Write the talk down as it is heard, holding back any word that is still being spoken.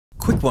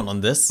quick one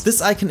on this.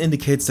 This icon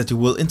indicates that you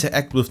will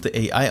interact with the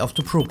AI of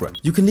the program.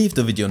 You can leave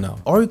the video now,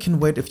 or you can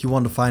wait if you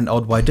want to find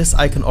out why this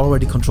icon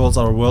already controls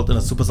our world in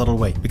a super subtle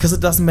way. Because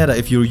it doesn't matter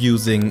if you're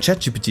using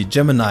ChatGPT,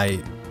 Gemini,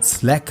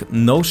 Slack,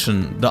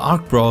 Notion, the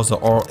Arc browser,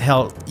 or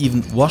hell,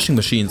 even washing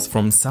machines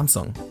from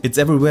Samsung. It's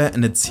everywhere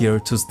and it's here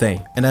to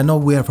stay. And I know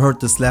we have heard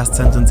this last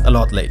sentence a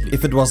lot lately,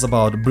 if it was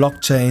about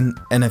blockchain,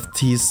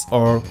 NFTs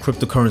or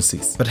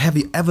cryptocurrencies. But have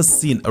you ever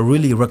seen a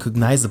really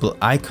recognizable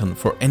icon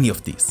for any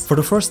of these? For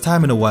the first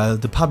time in a while,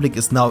 the public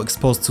is now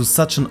exposed to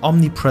such an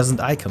omnipresent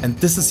icon. And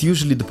this is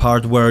usually the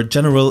part where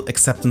general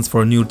acceptance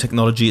for a new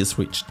technology is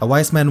reached. A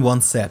wise man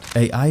once said,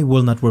 "AI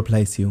will not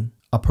replace you.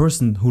 A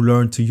person who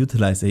learned to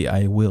utilize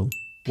AI will."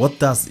 What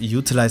does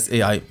utilize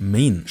AI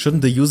mean?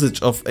 Shouldn't the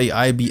usage of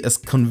AI be as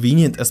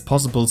convenient as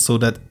possible so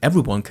that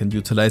everyone can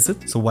utilize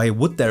it? So why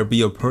would there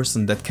be a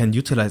person that can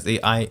utilize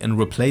AI and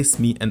replace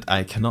me and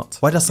I cannot?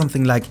 Why does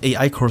something like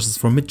AI courses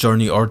from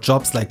Midjourney or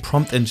jobs like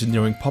prompt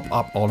engineering pop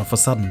up all of a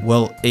sudden?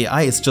 Well,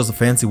 AI is just a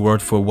fancy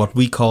word for what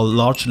we call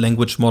large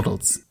language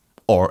models,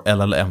 or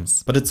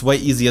LLMs. But it's way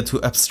easier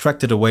to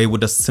abstract it away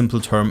with a simple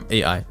term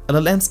AI.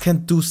 LLMs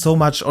can't do so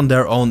much on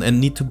their own and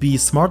need to be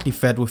smartly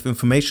fed with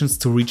informations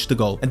to reach the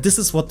goal. And this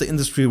is what the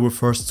industry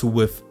refers to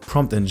with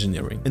prompt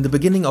engineering. In the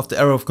beginning of the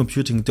era of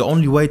computing, the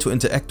only way to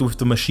interact with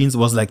the machines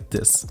was like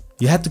this.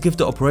 You had to give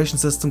the operation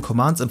system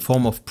commands in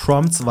form of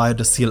prompts via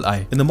the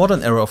CLI. In the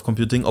modern era of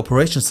computing,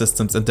 operation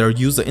systems and their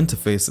user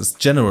interfaces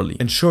generally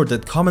ensure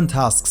that common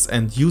tasks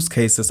and use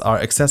cases are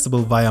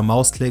accessible via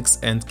mouse clicks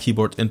and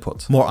keyboard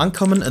input. More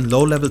uncommon and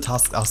low-level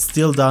tasks are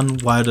still done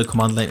via the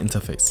command line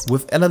interface.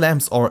 With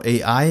LLMs or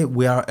AI,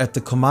 we are at the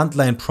command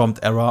line prompt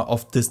era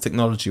of this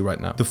technology right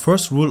now. The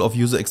first rule of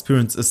user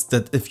experience is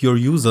that if your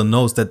user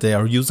knows that they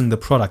are using the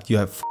product, you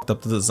have fucked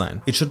up the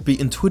design. It should be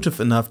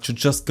intuitive enough to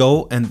just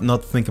go and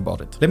not think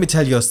about it. Let me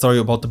tell you a story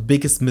about the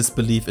biggest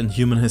misbelief in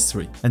human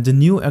history. And the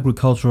new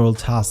agricultural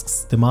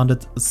tasks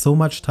demanded so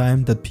much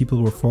time that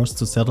people were forced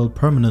to settle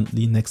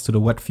permanently next to the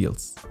wet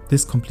fields.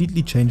 This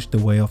completely changed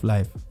the way of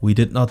life. We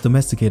did not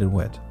domesticate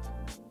wet.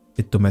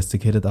 It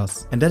domesticated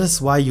us. And that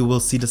is why you will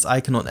see this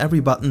icon on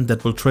every button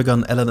that will trigger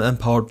an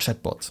LLM-powered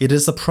chatbot. It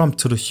is a prompt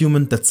to the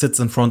human that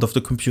sits in front of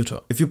the computer.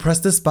 If you press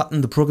this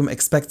button, the program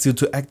expects you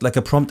to act like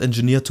a prompt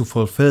engineer to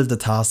fulfill the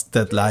task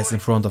that lies in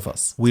front of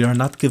us. We are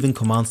not giving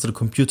commands to the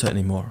computer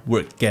anymore.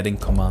 We're getting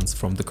commands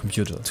from the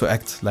computer to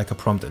act like a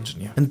prompt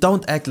engineer. And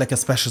don't act like a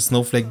special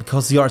snowflake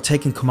because you are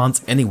taking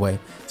commands anyway.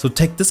 So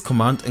take this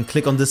command and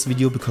click on this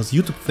video because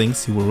YouTube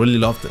thinks you will really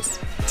love this.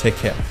 Take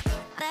care.